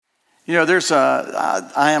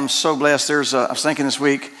I am so blessed. I was thinking this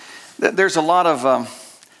week, that there's a lot of,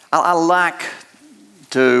 I like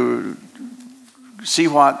to see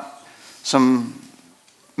what some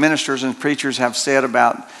ministers and preachers have said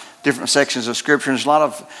about different sections of Scripture. There's a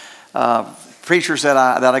lot of preachers that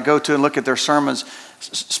I go to and look at their sermons.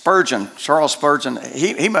 Charles Spurgeon,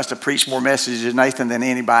 he must have preached more messages, Nathan, than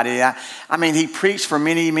anybody. I mean, he preached for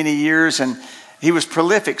many, many years, and he was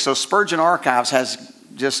prolific. So Spurgeon Archives has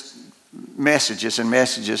just messages and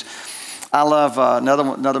messages. I love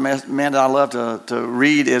another man that I love to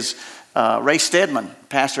read is Ray Stedman,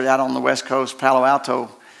 pastored out on the West Coast, Palo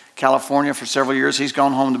Alto, California for several years. He's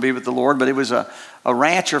gone home to be with the Lord, but he was a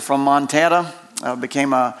rancher from Montana,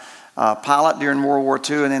 became a pilot during World War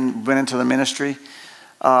II, and then went into the ministry.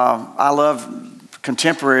 I love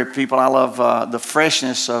contemporary people. I love the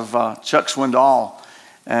freshness of Chuck Swindoll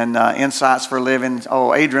and Insights for a Living.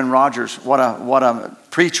 Oh, Adrian Rogers, what a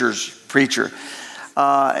preacher's preacher.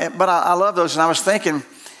 But I love those, and I was thinking,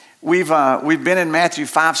 we've been in Matthew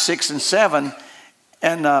 5, 6, and 7,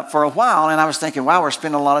 and for a while, and I was thinking, wow, we're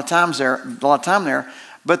spending a lot of time there.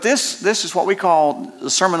 But this is what we call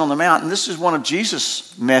the Sermon on the Mount, and this is one of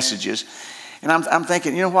Jesus' messages. And I'm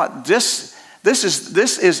thinking, you know what? This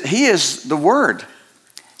is he is the Word.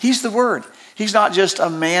 He's the Word. He's not just a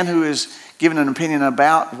man who is giving an opinion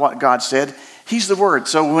about what God said. He's the Word.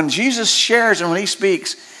 So when Jesus shares and when he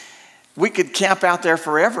speaks, we could camp out there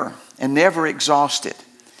forever and never exhaust it.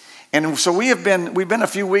 And so we've been a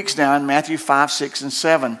few weeks now in Matthew 5, 6, and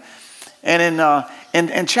 7. And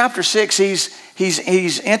in chapter 6,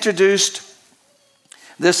 he's introduced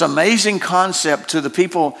this amazing concept to the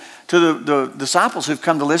people, to the disciples who've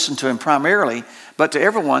come to listen to him primarily, but to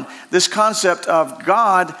everyone, this concept of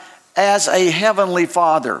God as a heavenly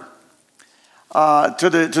Father. To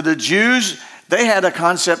the Jews, they had a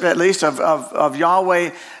concept at least of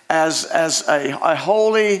Yahweh as a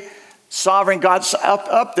holy, sovereign God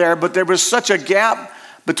up there, but there was such a gap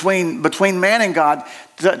between man and God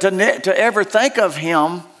to ever think of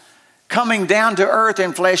him coming down to earth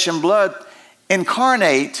in flesh and blood,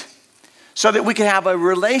 incarnate, so that we could have a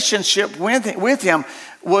relationship with him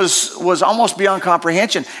was almost beyond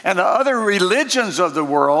comprehension. And the other religions of the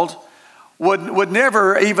world would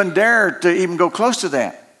never even dare to even go close to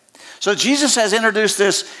that. So Jesus has introduced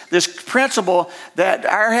this principle that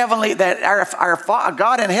our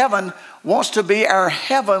God in heaven wants to be our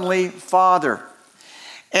heavenly Father.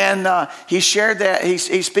 And he shared that, he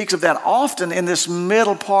speaks of that often in this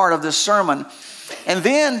middle part of this sermon. And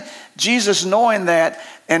then Jesus, knowing that,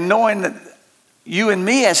 and knowing that you and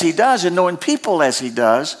me as he does, and knowing people as he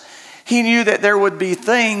does, he knew that there would be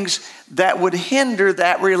things that would hinder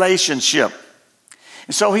that relationship.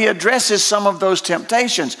 And so he addresses some of those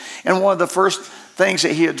temptations. And one of the first things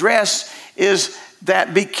that he addressed is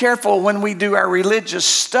that be careful when we do our religious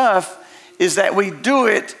stuff, is that we do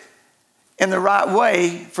it in the right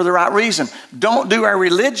way for the right reason. Don't do our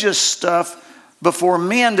religious stuff before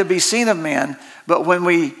men to be seen of men, but when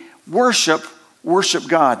we worship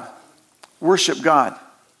God. Worship God.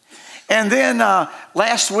 And then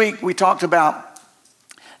last week we talked about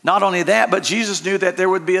not only that, but Jesus knew that there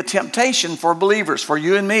would be a temptation for believers, for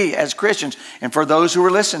you and me as Christians, and for those who were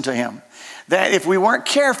listening to him, that if we weren't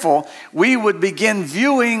careful, we would begin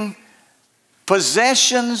viewing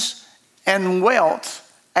possessions and wealth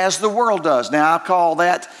as the world does. Now, I call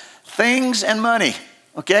that things and money,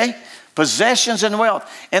 okay? Possessions and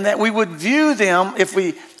wealth. And that we would view them, if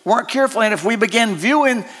we weren't careful, and if we began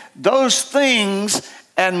viewing those things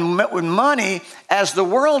and money as the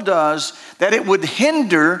world does, that it would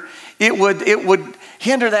hinder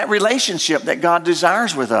that relationship that God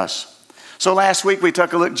desires with us. So last week we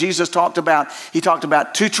took a look, Jesus talked about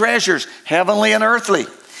two treasures, heavenly and earthly.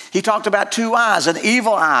 He talked about two eyes, an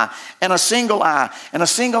evil eye and a single eye. And a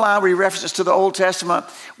single eye, we references to the Old Testament,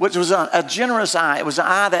 which was a generous eye. It was an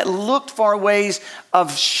eye that looked for ways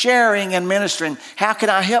of sharing and ministering. How can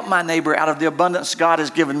I help my neighbor out of the abundance God has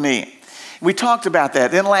given me? We talked about that.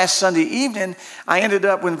 Then last Sunday evening, I ended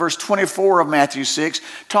up in verse 24 of Matthew 6,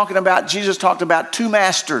 Jesus talked about two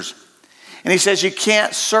masters. And he says you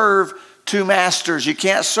can't serve two masters. You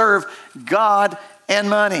can't serve God and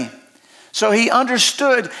money. So he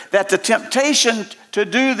understood that the temptation to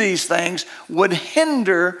do these things would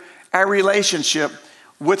hinder our relationship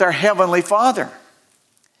with our Heavenly Father.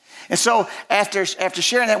 And so after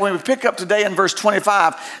sharing that, when we pick up today in verse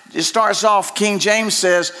 25, it starts off, King James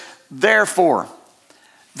says, therefore.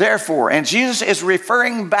 And Jesus is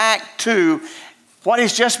referring back to what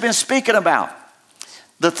he's just been speaking about,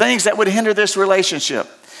 the things that would hinder this relationship.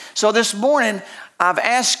 So this morning, I've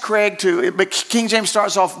asked Craig to, but King James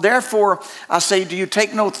starts off, therefore I say, do you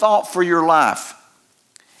take no thought for your life?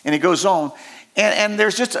 And he goes on. And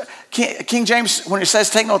there's just, King James, when he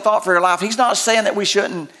says take no thought for your life, he's not saying that we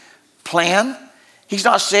shouldn't plan. He's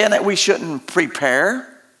not saying that we shouldn't prepare.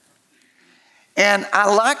 And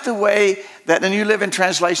I like the way that the New Living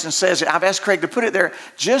Translation says it. I've asked Craig to put it there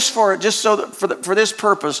for this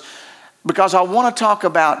purpose, because I want to talk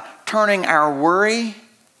about turning our worry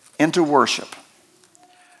into worship.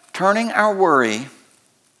 Turning our worry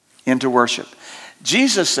into worship.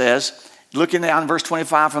 Jesus says, looking down in verse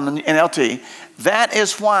 25 from the NLT, that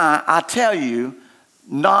is why I tell you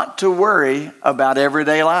not to worry about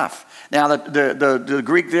everyday life. Now, the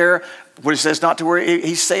Greek there, when it says not to worry,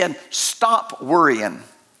 he's saying stop worrying.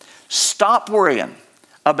 Stop worrying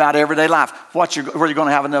about everyday life. Where you're going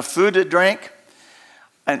to have enough food to drink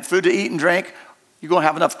and food to eat and drink. You're going to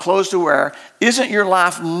have enough clothes to wear. Isn't your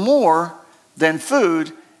life more than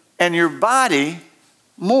food and your body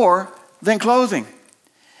more than clothing?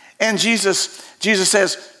 And Jesus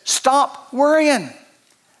says, stop worrying.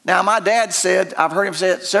 Now, my dad said, I've heard him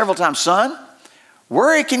say it several times, son,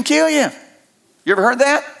 worry can kill you. You ever heard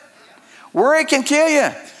that? Worry can kill you.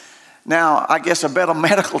 Now, I guess a better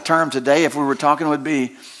medical term today, if we were talking, would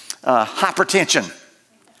be hypertension.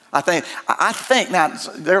 I think now,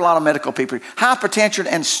 there are a lot of medical people. Hypertension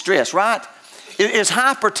and stress, right? Is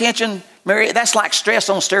hypertension, Mary, that's like stress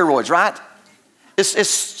on steroids, right? It's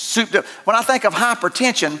souped up. When I think of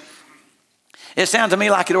hypertension, it sounds to me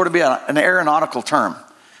like it ought to be an aeronautical term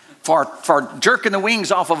for jerking the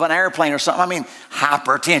wings off of an airplane or something. I mean,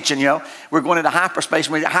 hypertension, we're going into hyperspace.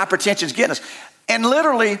 Hypertension's getting us. And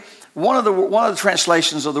literally, one of the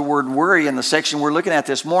translations of the word worry in the section we're looking at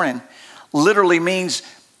this morning literally means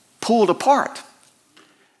pulled apart.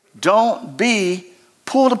 Don't be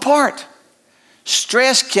pulled apart.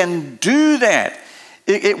 Stress can do that.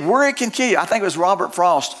 Worry can kill you. I think it was Robert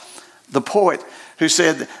Frost, the poet, who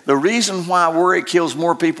said the reason why worry kills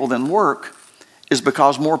more people than work is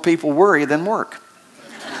because more people worry than work.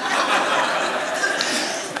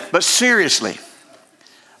 But seriously,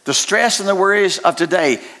 the stress and the worries of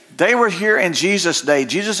today, they were here in Jesus' day.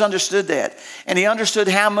 Jesus understood that. And he understood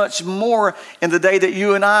how much more in the day that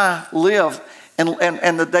you and I live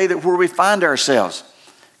and the day where we find ourselves.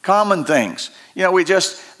 Common things.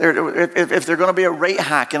 If there's going to be a rate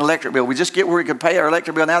hike in electric bill, we just get where we could pay our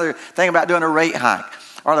electric bill. Now they're thinking about doing a rate hike.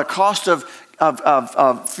 Or the cost of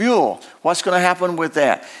fuel. What's going to happen with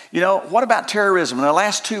that? What about terrorism? In the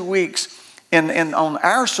last 2 weeks on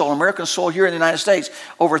our soil, American soil here in the United States,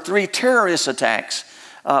 over 3 terrorist attacks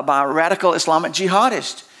by radical Islamic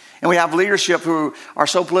jihadists. And we have leadership who are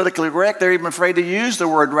so politically correct, they're even afraid to use the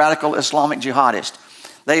word radical Islamic jihadist.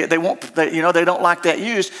 They don't like that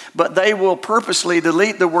used, but they will purposely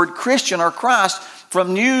delete the word Christian or Christ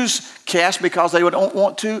from newscasts because they don't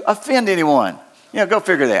want to offend anyone. Go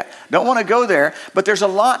figure that. Don't want to go there, but there's a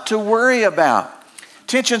lot to worry about.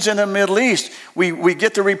 Tensions in the Middle East, we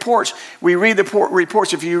get the reports. We read the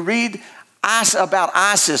reports. If you read about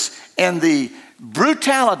ISIS and the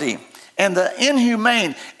brutality and the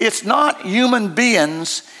inhumane, it's not human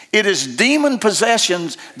beings. It is demon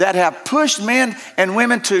possessions that have pushed men and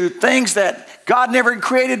women to things that God never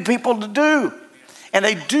created people to do. And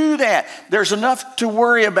they do that. There's enough to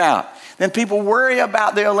worry about. Then people worry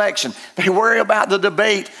about the election. They worry about the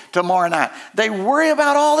debate tomorrow night. They worry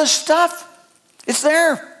about all this stuff. It's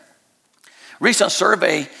there. Recent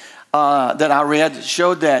survey that I read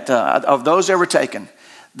showed that of those ever taken,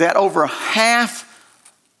 that over half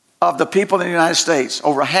of the people in the United States,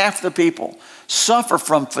 over half the people, suffer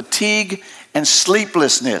from fatigue and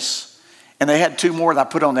sleeplessness. And they had 2 more that I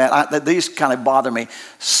put on that. These kind of bother me.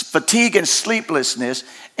 Fatigue and sleeplessness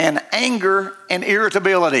and anger and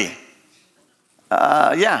irritability.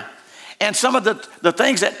 And some of the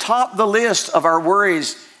things that top the list of our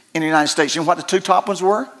worries in the United States, you know what the 2 top ones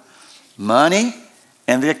were? Money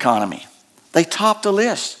and the economy. They top the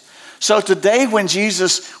list. So today when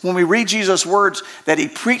we read Jesus' words that he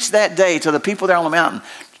preached that day to the people there on the mountain,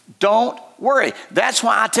 don't worry. That's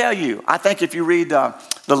why I tell you, I think if you read the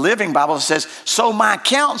Living Bible, it says, so my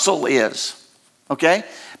counsel is, okay?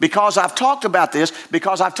 Because I've talked about this,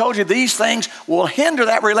 because I've told you these things will hinder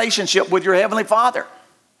that relationship with your Heavenly Father.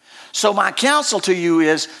 So my counsel to you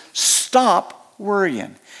is stop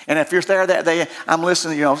worrying. And if you're there that day, I'm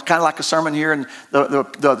listening, kind of like a sermon here, and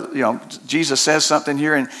Jesus says something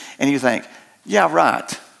here, and you think, yeah,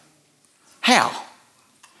 right. How?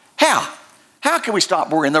 How can we stop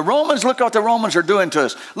worrying? The Romans, look what the Romans are doing to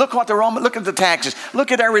us. Look at the taxes.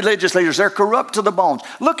 Look at our religious leaders. They're corrupt to the bones.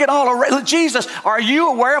 Look at all Jesus, are you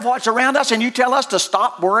aware of what's around us and you tell us to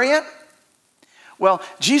stop worrying? Well,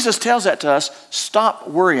 Jesus tells that to us, stop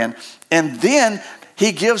worrying. And then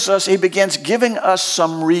he begins giving us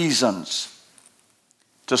some reasons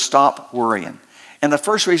to stop worrying. And the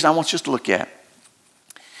first reason I want you to look at,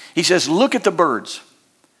 he says, look at the birds.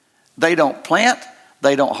 They don't plant,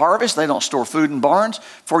 they don't harvest, they don't store food in barns,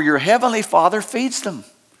 for your heavenly Father feeds them.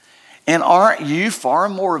 And aren't you far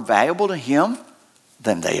more valuable to him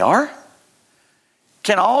than they are?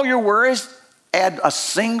 Can all your worries add a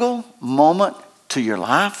single moment to your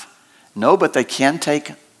life? No, but they can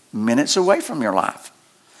take minutes away from your life.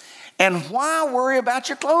 And why worry about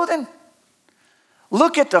your clothing?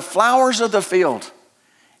 Look at the flowers of the field,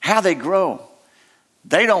 how they grow.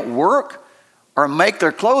 They don't work or make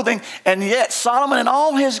their clothing, and yet Solomon in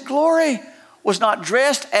all his glory was not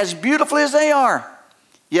dressed as beautifully as they are.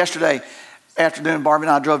 Yesterday afternoon, Barbie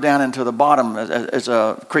and I drove down into the bottom, it's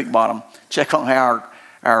a creek bottom, check on how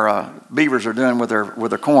our beavers are doing with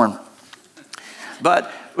their corn.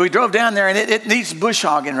 But we drove down there, and it needs bush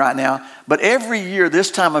hogging right now. But every year,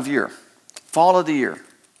 this time of year, fall of the year,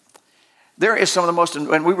 there is some of the most,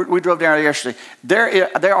 and we drove down there yesterday,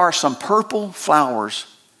 there are some purple flowers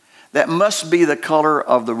that must be the color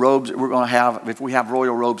of the robes that we're going to have if we have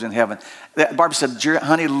royal robes in heaven. Barbie said,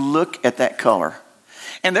 honey, look at that color.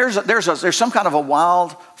 And there's some kind of a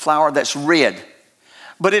wild flower that's red.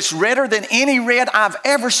 But it's redder than any red I've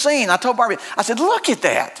ever seen. I told Barbie, I said, look at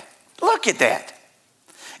that. Look at that.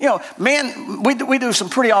 You know, man, we do some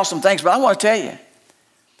pretty awesome things, but I want to tell you,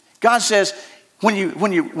 God says, when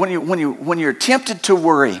you're tempted to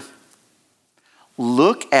worry,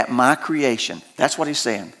 look at my creation. That's what he's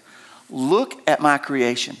saying. Look at my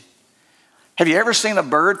creation. Have you ever seen a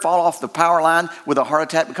bird fall off the power line with a heart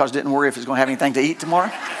attack because it didn't worry if it's going to have anything to eat tomorrow?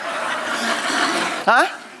 Huh?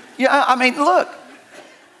 Yeah, I mean, look.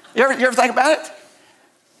 You ever think about it?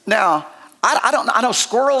 Now, I know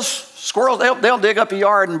squirrels, they'll dig up a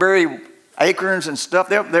yard and bury acorns and stuff.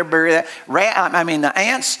 They'll bury that. The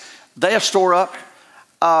ants, they'll store up.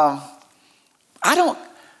 I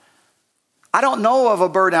don't know of a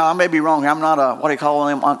bird. Now, I may be wrong. I'm not what do you call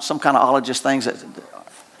them? Some kind of ologist things.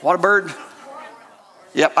 What a bird?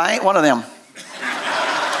 Yep, I ain't one of them.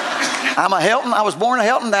 I'm a Hilton. I was born a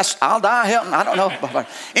Hilton. I'll die a Hilton. I don't know.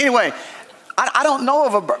 Anyway, I don't know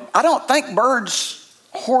of a bird. I don't think birds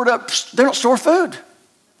hoard up. They don't store food.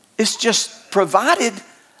 It's just provided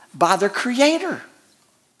by their Creator.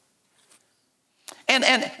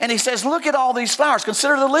 And he says, look at all these flowers.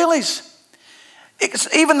 Consider the lilies.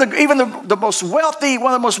 It's even the most wealthy,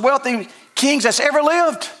 one of the most wealthy kings that's ever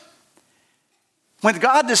lived. When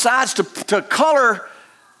God decides to color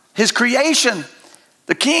his creation,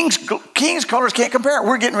 the king's colors can't compare.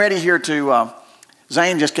 We're getting ready here to,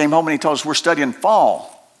 Zane just came home and he told us we're studying fall.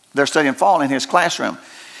 They're studying fall in his classroom.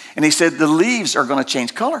 And he said the leaves are going to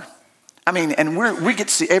change color. I mean, and we get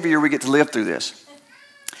to see, every year we get to live through this.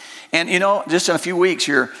 And you know, just in a few weeks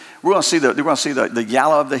here, we're going to see the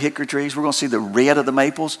yellow of the hickory trees. We're going to see the red of the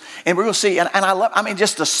maples. And we're going to see, and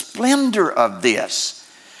just the splendor of this.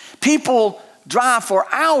 People drive for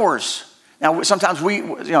hours. Now, sometimes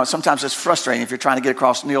it's frustrating if you're trying to get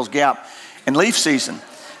across Neal's Gap in leaf season.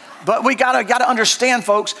 But we gotta understand,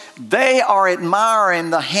 folks, they are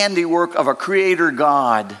admiring the handiwork of a creator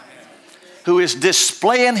God who is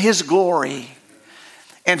displaying his glory.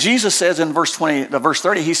 And Jesus says in verse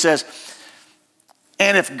 30, he says,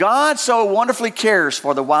 and if God so wonderfully cares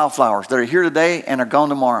for the wildflowers that are here today and are gone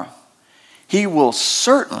tomorrow, he will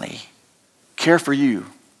certainly care for you.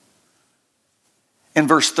 In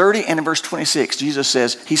verse 30 and in verse 26, Jesus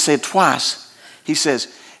says, he said twice, he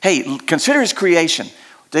says, hey, consider his creation.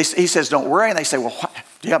 He says, don't worry. And they say, well,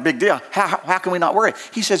 yeah, big deal. How can we not worry?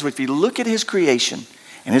 He says, well, if you look at his creation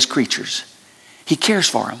and his creatures, he cares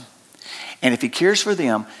for them. And if he cares for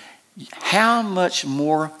them, how much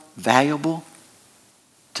more valuable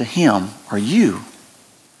to him are you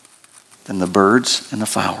than the birds and the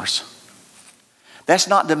flowers? That's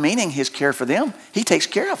not demeaning his care for them. He takes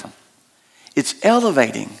care of them. It's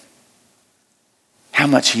elevating how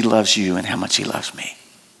much he loves you and how much he loves me.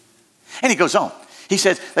 And he goes on. They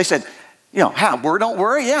said, how? Don't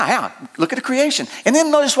worry? Yeah, how? Look at the creation. And then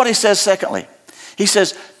notice what he says secondly. He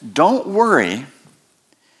says, don't worry,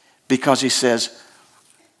 because he says,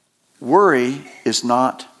 worry is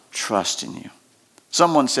not trusting you.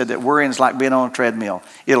 Someone said that worrying is like being on a treadmill.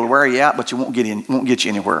 It'll wear you out, but it won't get you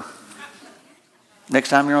anywhere. Next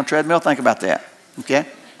time you're on a treadmill, think about that. Okay?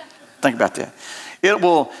 Think about that. It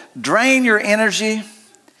will drain your energy.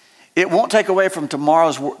 It won't take away from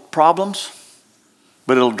tomorrow's problems,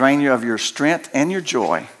 but it'll drain you of your strength and your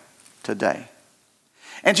joy today.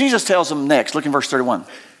 And Jesus tells them next, look in verse 31.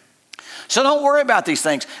 So don't worry about these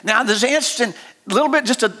things. Now, there's an interesting, a little bit,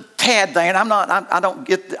 just a tad thing. And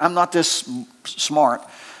I'm not this smart.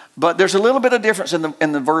 But there's a little bit of difference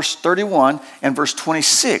in the verse 31 and verse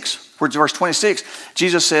 26. Where verse 26,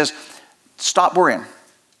 Jesus says, stop worrying.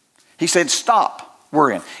 He said, stop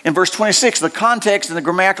worrying. In verse 26, the context and the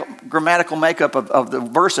grammatical makeup of the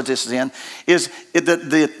verse that this is in is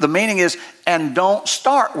the meaning is, and don't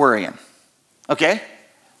start worrying. Okay?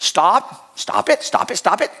 Stop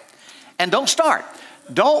it, and don't start.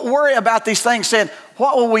 Don't worry about these things saying,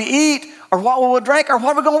 what will we eat, or what will we drink, or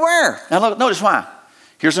what are we going to wear? Now look, notice why.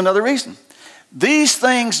 Here's another reason. These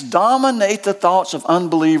things dominate the thoughts of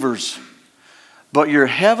unbelievers, but your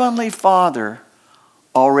heavenly Father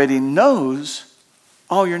already knows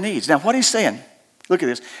all your needs. Now, what he's saying, look at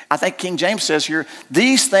this. I think King James says here,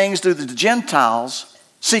 these things do the Gentiles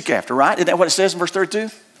seek after, right? Isn't that what it says in verse 32?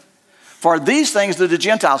 For these things do the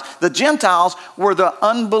Gentiles. The Gentiles were the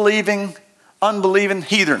unbelieving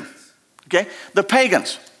heathen. Okay? The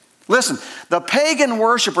pagans. Listen, the pagan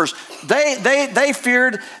worshipers, they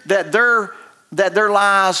feared that their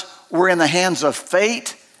lives were in the hands of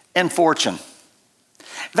fate and fortune.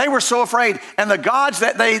 They were so afraid. And the gods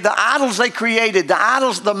the idols they created,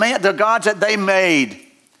 the gods that they made,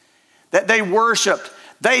 that they worshiped,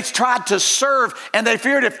 they tried to serve, and they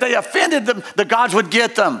feared if they offended them, the gods would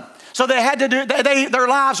get them. So they had to their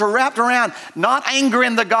lives were wrapped around not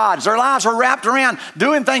angering the gods. Their lives were wrapped around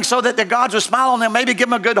doing things so that the gods would smile on them, maybe give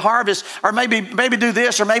them a good harvest, or maybe do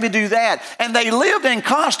this, or maybe do that. And they lived in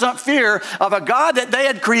constant fear of a God that they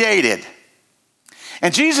had created.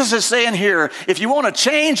 And Jesus is saying here, if you want to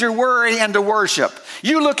change your worry into worship,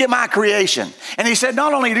 you look at my creation. And he said,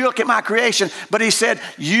 not only do you look at my creation, but he said,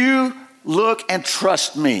 you look and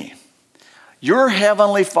trust me. Your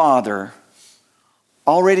heavenly Father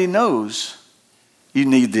already knows you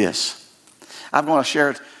need this. I'm going to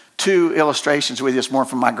share 2 illustrations with you this morning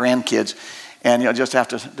from my grandkids. And you'll just have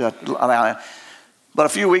to allow it. But a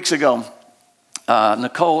few weeks ago,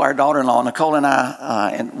 Nicole, our daughter-in-law, Nicole and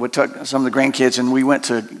I, and we took some of the grandkids, and we went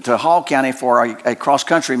to Hall County for a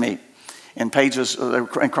cross-country meet. In Pages, in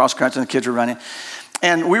cross-country, and the kids were running.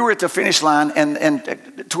 And we were at the finish line, and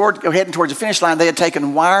heading towards the finish line, they had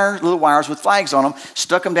taken little wires with flags on them,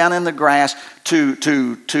 stuck them down in the grass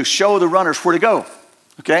to show the runners where to go.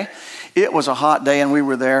 Okay? It was a hot day, and we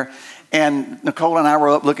were there. And Nicole and I were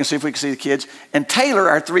up looking to see if we could see the kids. And Taylor,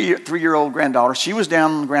 our three-year-old granddaughter, she was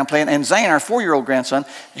down on the ground playing. And Zane, our 4-year-old grandson,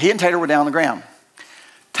 he and Taylor were down on the ground.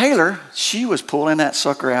 Taylor, she was pulling that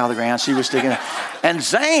sucker out of the ground. She was sticking it. And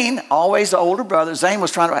Zane, always the older brother, Zane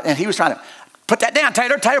was trying to, put that down,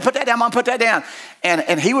 Taylor. Taylor, put that down, Mom, put that down.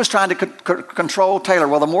 And he was trying to control Taylor.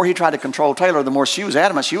 Well, the more he tried to control Taylor, the more she was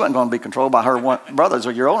adamant she wasn't going to be controlled by her brothers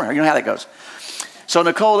or year older. You know how that goes. So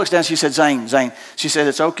Nicole looks down, she said, Zane. She said,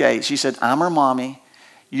 it's okay. She said, I'm her mommy.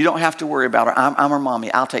 You don't have to worry about her. I'm her mommy.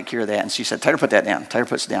 I'll take care of that. And she said, Taylor, put that down. Taylor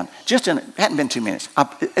puts it down. Hadn't been 2 minutes.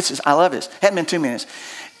 I love this. Hadn't been 2 minutes.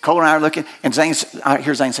 Cole and I are looking, and I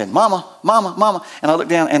hear Zane saying, Mama, Mama, Mama. And I looked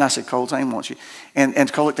down, and I said, Cole, Zane wants you.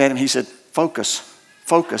 And Cole looked at him, and he said, focus.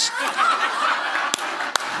 Oh,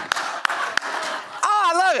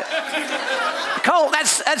 I love it. Cole,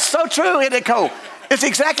 that's so true, isn't it, Cole? It's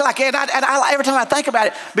exactly like it. And every time I think about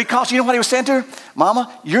it, because you know what he was saying to her?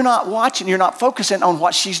 Mama, you're not watching. You're not focusing on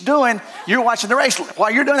what she's doing. You're watching the race. While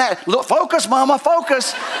you're doing that, look, focus, Mama,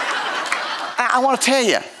 focus. I want to tell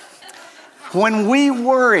you, when we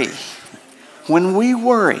worry,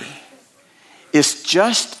 it's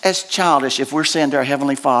just as childish if we're saying to our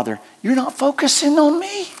Heavenly Father, you're not focusing on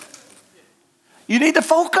me. You need to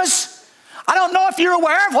focus. I don't know if you're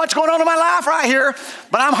aware of what's going on in my life right here,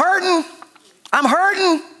 but I'm hurting.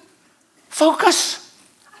 Focus.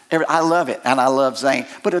 I love it, and I love Zane.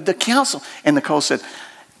 But the counsel, and Nicole said,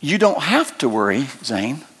 you don't have to worry,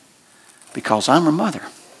 Zane, because I'm her mother.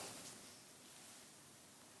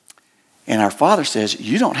 And our Father says,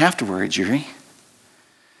 you don't have to worry, Jerry,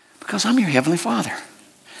 because I'm your Heavenly Father.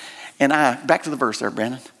 And back to the verse there,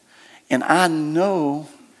 Brandon. And I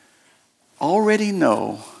already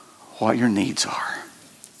know what your needs are.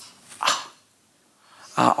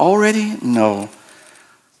 I already know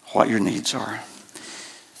what your needs are.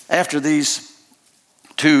 After these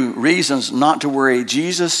 2 reasons not to worry,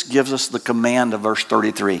 Jesus gives us the command of verse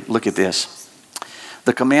 33. Look at this.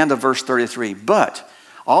 The command of verse 33. But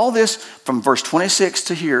all this from verse 26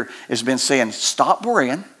 to here has been saying, stop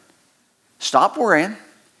worrying,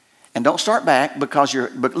 and don't start back but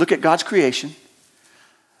look at God's creation,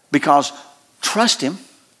 because trust Him.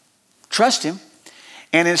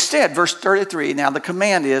 And instead, verse 33, now the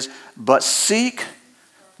command is, but seek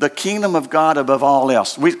the kingdom of God above all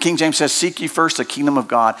else. King James says, seek ye first the kingdom of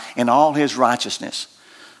God and all His righteousness.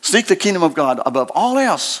 Seek the kingdom of God above all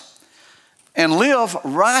else and live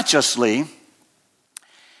righteously,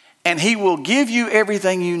 and he will give you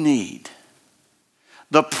everything you need.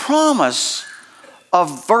 The promise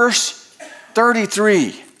of verse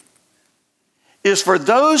 33 is for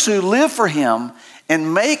those who live for him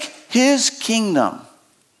and make his kingdom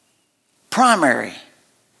primary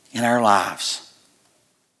in our lives.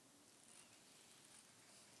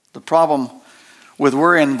 The problem with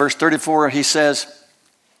worry in verse 34, he says,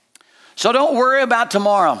 so don't worry about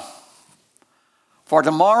tomorrow, for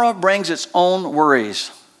tomorrow brings its own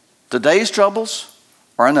worries. Today's troubles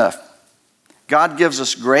are enough. God gives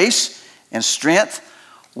us grace and strength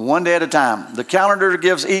one day at a time. The calendar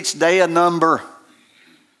gives each day a number.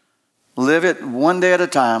 Live it one day at a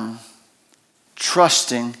time,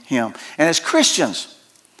 trusting him. And as Christians,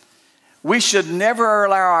 we should never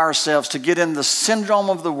allow ourselves to get in the syndrome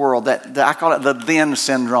of the world, that I call it the then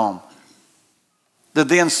syndrome. The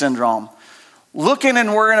then syndrome. Looking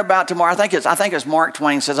and worrying about tomorrow. I think it's Mark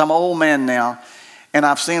Twain says, I'm an old man now, and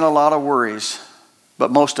I've seen a lot of worries,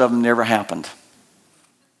 but most of them never happened.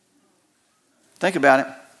 Think about it.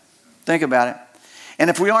 Think about it. And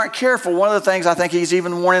if we aren't careful, one of the things I think he's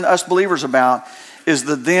even warning us believers about is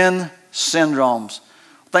the then syndromes.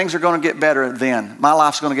 Things are going to get better then. My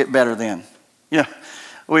life's going to get better then. Yeah,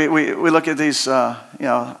 we look at these,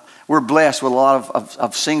 we're blessed with a lot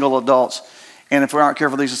of single adults. And if we aren't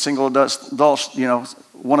careful, these single adults,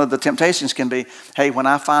 one of the temptations can be, hey, when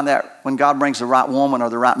God brings the right woman or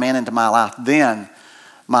the right man into my life, then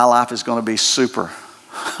my life is going to be super.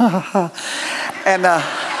 And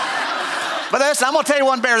but listen, I'm going to tell you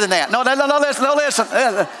one better than that. No, listen.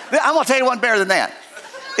 I'm going to tell you one better than that.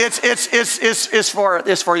 It's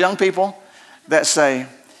for young people that say,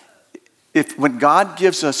 when God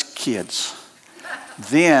gives us kids,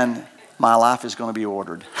 then my life is going to be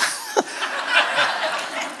ordered.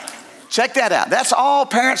 Check that out. That's all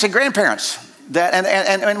parents and grandparents.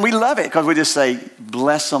 And we love it because we just say,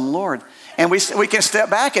 bless them, Lord. And we can step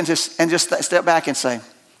back and just step back and say,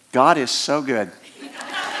 God is so good.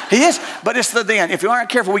 He is, but it's the then. If you aren't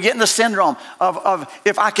careful, we get in the syndrome of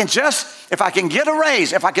if I can get a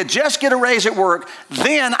raise, if I could just get a raise at work,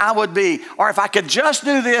 then I would be, or if I could just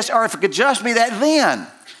do this, or if it could just be that then.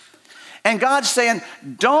 And God's saying,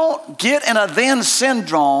 don't get in a then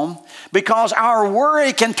syndrome, because our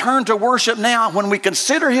worry can turn to worship now when we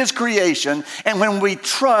consider his creation and when we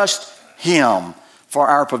trust him for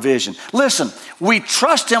our provision. Listen, we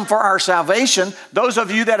trust him for our salvation. Those of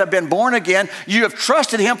you that have been born again, you have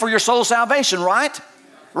trusted him for your soul salvation, right?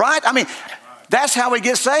 Right? I mean, that's how we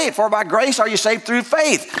get saved. For by grace are you saved through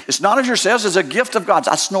faith. It's not of yourselves, it's a gift of God.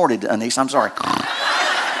 I snorted, Anise, I'm sorry.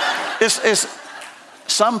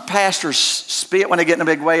 Some pastors spit when they get in a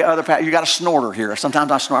big way. Other pastors, you got a snorter here.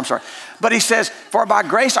 Sometimes I snort, I'm sorry. But he says, for by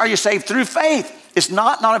grace are you saved through faith. It's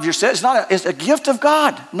not of yourselves, it's a gift of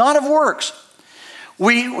God, not of works.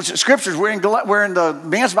 Scriptures, we're in the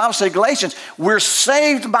man's Bible say Galatians, we're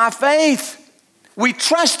saved by faith. We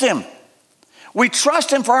trust him. We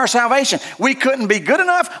trust him for our salvation. We couldn't be good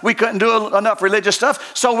enough. We couldn't do enough religious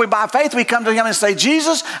stuff. So by faith, we come to him and say,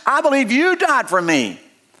 Jesus, I believe you died for me.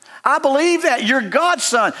 I believe that you're God's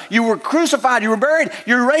son. You were crucified. You were buried.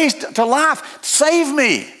 You're raised to life. Save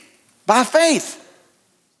me by faith.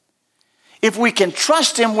 If we can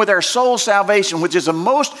trust him with our soul salvation, which is the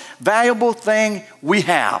most valuable thing we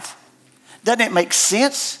have, doesn't it make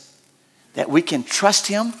sense that we can trust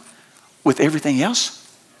him with everything else?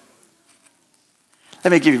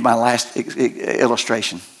 Let me give you my last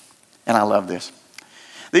illustration, and I love this.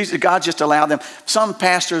 God just allowed them. Some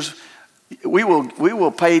pastors, we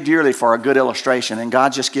will pay dearly for a good illustration, and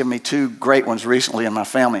God just gave me two great ones recently in my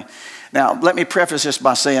family. Now, let me preface this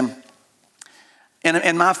by saying,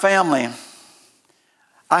 in my family,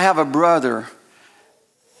 I have a brother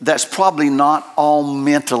that's probably not all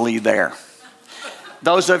mentally there.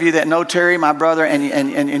 Those of you that know Terry, my brother, and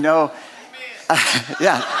you know,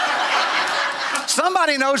 yeah.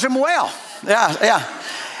 Somebody knows him well. Yeah.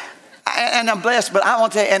 And I'm blessed, but I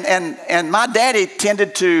want to tell you, and my daddy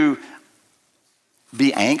tended to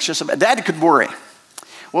be anxious about, daddy could worry.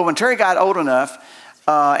 Well, when Terry got old enough,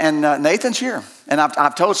 and Nathan's here, and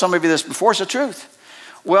I've told some of you this before, it's the truth.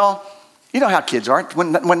 Well, you know how kids are.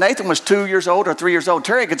 When Nathan was 2 years old or 3 years old,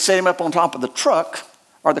 Terry could set him up on top of the truck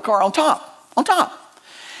or the car on top.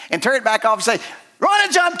 And Terry'd back off and say, run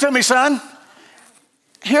and jump to me, son.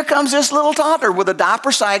 Here comes this little toddler with a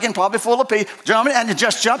diaper sagging, probably full of pee, jumping, and it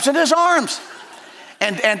just jumps in his arms.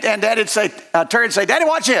 And Daddy'd say, Terry'd say, Daddy,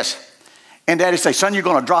 watch this. And Daddy'd say, son, you're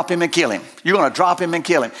going to drop him and kill him. You're going to drop him and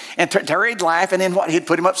kill him. And Terry'd laugh, and then what? He'd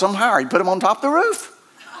put him up some higher. He'd put him on top of the roof,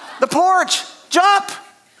 the porch, jump.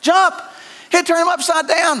 Jump. He'd turn him upside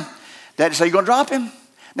down. Daddy said, you going to drop him?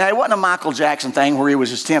 Now, it wasn't a Michael Jackson thing where he was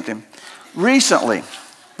just tempting. Recently,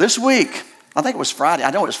 this week, I think it was Friday.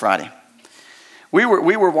 I know it was Friday. We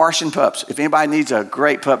were washing pups. If anybody needs a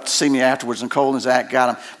great pup to see me afterwards, and Cole and Zach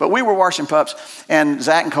got them. But we were washing pups, and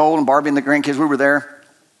Zach and Cole and Barbie and the grandkids, we were there.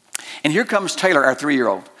 And here comes Taylor, our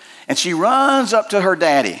 3-year-old. And she runs up to her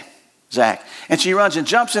daddy, Zach. And she runs and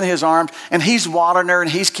jumps in his arms, and he's waddling her,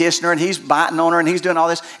 and he's kissing her, and he's biting on her, and he's doing all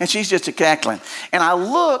this, and she's just cackling. And I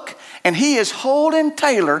look, and he is holding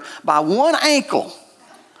Taylor by one ankle,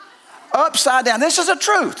 upside down. This is the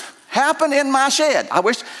truth. Happened in my shed. I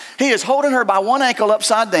wish he is holding her by one ankle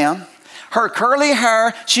upside down. Her curly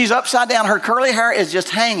hair, she's upside down. Her curly hair is just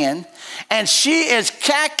hanging. And she is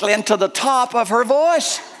cackling to the top of her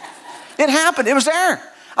voice. It happened. It was there.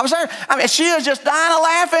 I was there. I mean, she is just dying of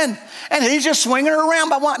laughing. And he's just swinging her around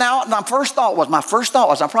by one. Now, my first thought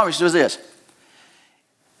was, I promise you, was this.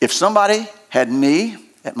 If somebody had me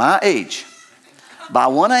at my age by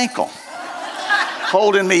one ankle,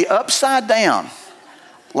 holding me upside down,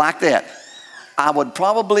 like that, I would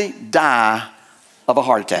probably die of a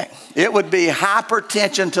heart attack. It would be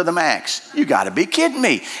hypertension to the max. You got to be kidding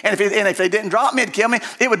me. And if they didn't drop me and kill me,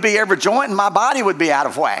 it would be every joint in my body would be out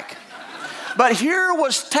of whack. But here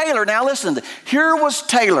was Taylor. Now listen, here was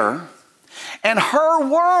Taylor, and her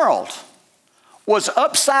world was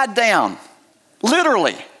upside down.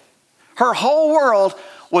 Literally. Her whole world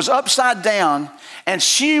was upside down, and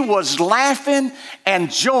she was laughing and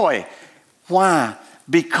joy. Why?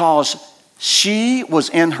 Because she was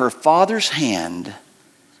in her Father's hand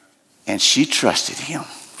and she trusted him.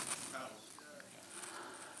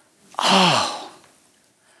 Oh.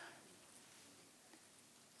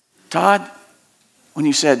 Todd, when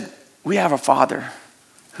you said, we have a Father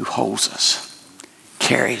who holds us,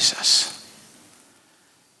 carries us,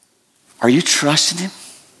 are you trusting him?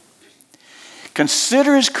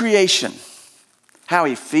 Consider his creation, how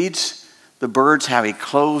he feeds the birds, how he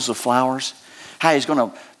clothes the flowers, how he's going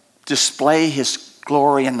to display his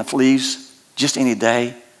glory in the leaves just any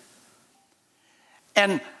day.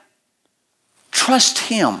 And trust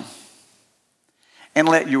him and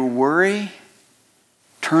let your worry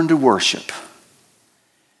turn to worship.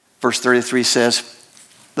 Verse 33 says,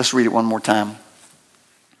 let's read it one more time.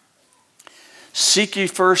 Seek ye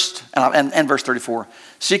first, and verse 34,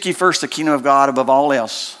 seek ye first the kingdom of God above all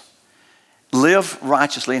else. Live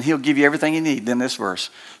righteously, and he'll give you everything you need in this verse.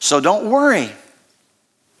 So don't worry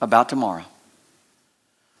about tomorrow.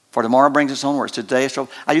 For tomorrow brings its own worries. Today is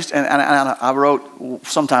trouble. I wrote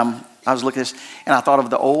sometime, I was looking at this, and I thought of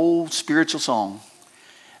the old spiritual song.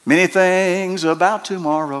 Many things about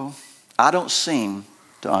tomorrow I don't seem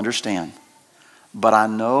to understand, but I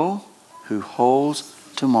know who holds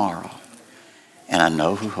tomorrow, and I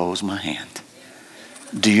know who holds my hand.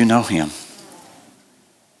 Do you know him?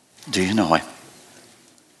 Do you know him?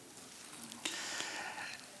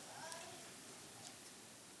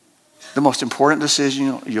 The most important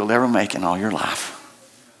decision you'll ever make in all your life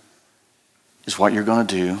is what you're going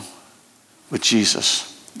to do with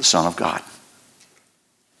Jesus, the Son of God.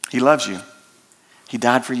 He loves you. He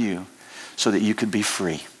died for you so that you could be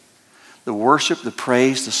free. The worship, the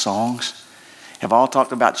praise, the songs have all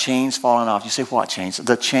talked about chains falling off. You say, what chains?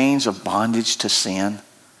 The chains of bondage to sin.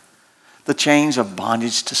 The chains of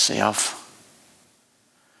bondage to self.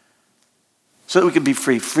 So that we could be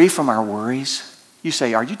free from our worries. You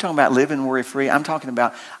say, are you talking about living worry-free? I'm talking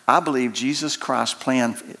about, I believe Jesus Christ's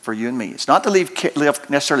plan for you and me. It's not to live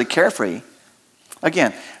necessarily carefree.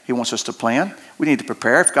 Again, he wants us to plan. We need to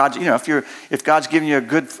prepare. If God's giving you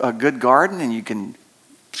a good garden and you can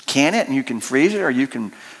can it and you can freeze it or you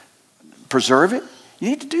can preserve it, you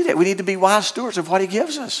need to do that. We need to be wise stewards of what he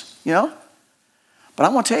gives us, But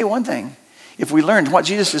I'm going to tell you one thing. If we learn what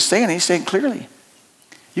Jesus is saying, he's saying clearly,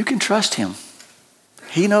 you can trust him.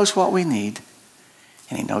 He knows what we need.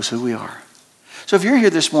 And he knows who we are. So if you're here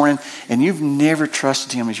this morning and you've never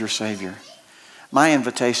trusted him as your Savior, my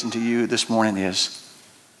invitation to you this morning is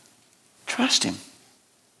trust him.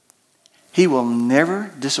 He will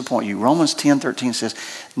never disappoint you. Romans 10:13 says,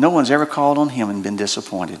 no one's ever called on him and been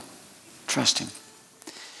disappointed. Trust him.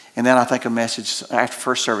 And then I think a message after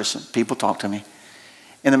first service, people talk to me.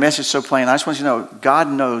 And the message is so plain. I just want you to know, God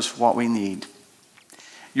knows what we need.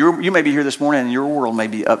 You may be here this morning and your world may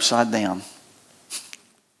be upside down.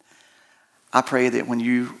 I pray that when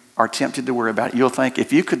you are tempted to worry about it, you'll think,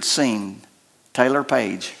 if you could sing Taylor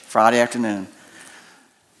Page Friday afternoon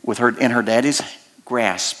with her in her daddy's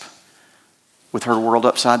grasp, with her world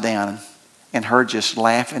upside down, and her just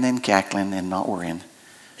laughing and cackling and not worrying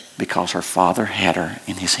because her father had her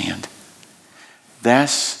in his hand.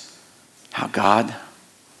 That's how God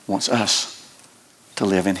wants us to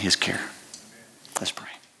live in his care. Let's pray.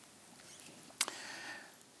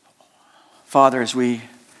 Father, as we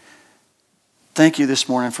thank you this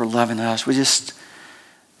morning for loving us,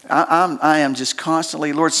 I am just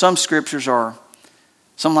constantly, Lord, some scriptures are,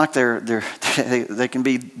 some like they can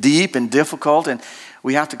be deep and difficult, and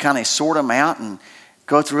we have to kind of sort them out and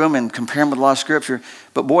go through them and compare them with a lot of scripture.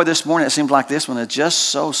 But boy, this morning it seems like this one is just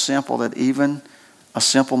so simple that even a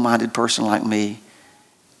simple-minded person like me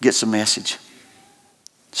gets a message.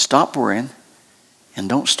 Stop worrying and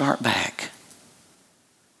don't start back.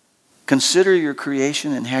 Consider your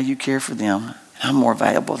creation and how you care for them. I'm more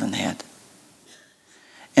valuable than that.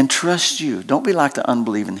 And trust you. Don't be like the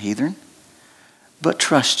unbelieving heathen, but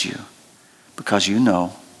trust you because you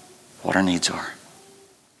know what our needs are.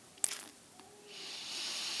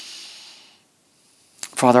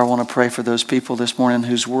 Father, I want to pray for those people this morning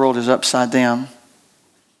whose world is upside down,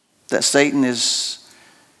 that Satan is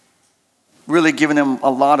really giving them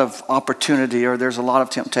a lot of opportunity, or there's a lot of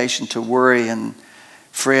temptation to worry and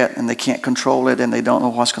fret, and they can't control it, and they don't know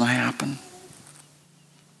what's going to happen.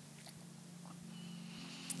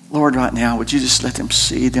 Lord, right now, would you just let them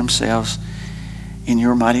see themselves in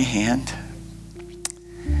your mighty hand?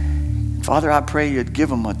 Father, I pray you'd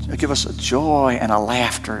give us a joy and a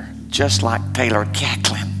laughter just like Taylor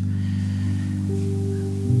cackling,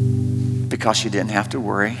 because you didn't have to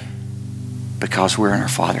worry, because we're in our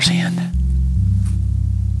Father's hand.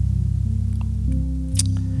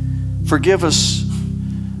 Forgive us,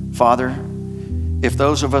 Father, if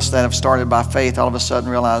those of us that have started by faith all of a sudden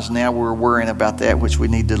realize now we're worrying about that which we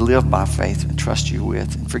need to live by faith and trust you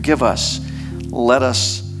with. And forgive us. Let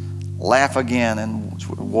us laugh again and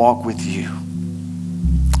walk with you.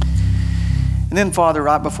 And then, Father,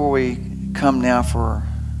 right before we come now for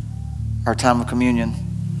our time of communion,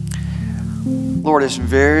 Lord, it's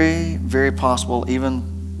very, very possible,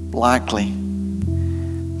 even likely,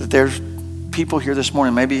 that there's people here this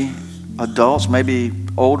morning, maybe adults, maybe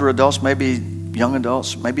older adults, maybe young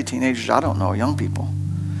adults, maybe teenagers, I don't know, young people,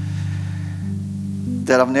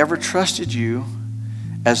 that have never trusted you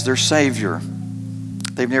as their Savior.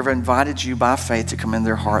 They've never invited you by faith to come in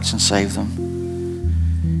their hearts and save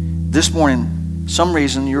them. This morning, some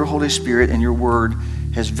reason your Holy Spirit and your Word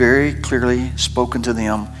has very clearly spoken to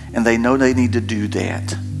them, and they know they need to do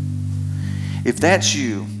that. If that's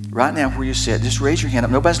you, right now where you sit, just raise your hand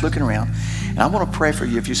up. Nobody's looking around. And I want to pray for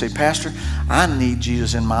you. If you say, Pastor, I need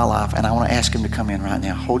Jesus in my life, and I want to ask him to come in right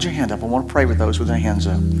now. Hold your hand up. I want to pray with those with their hands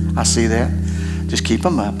up. I see that. Just keep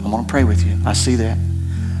them up. I want to pray with you. I see that.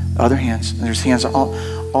 Other hands. There's hands all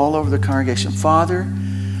over the congregation. Father,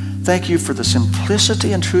 thank you for the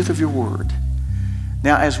simplicity and truth of your word.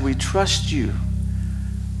 Now, as we trust you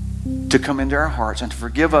to come into our hearts and to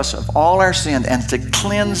forgive us of all our sin and to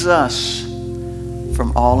cleanse us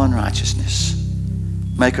from all unrighteousness,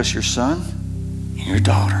 make us your son and your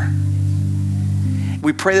daughter.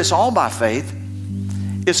 We pray this all by faith.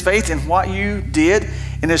 It's faith in what you did,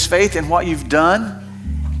 and it's faith in what you've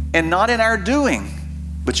done, and not in our doing,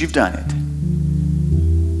 but you've done it.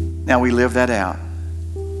 Now we live that out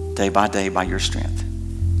day by day by your strength.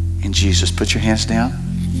 And Jesus, put your hands down.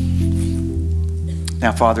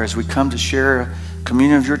 Now, Father, as we come to share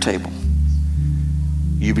communion of your table,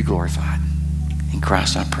 you be glorified. In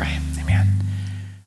Christ I pray.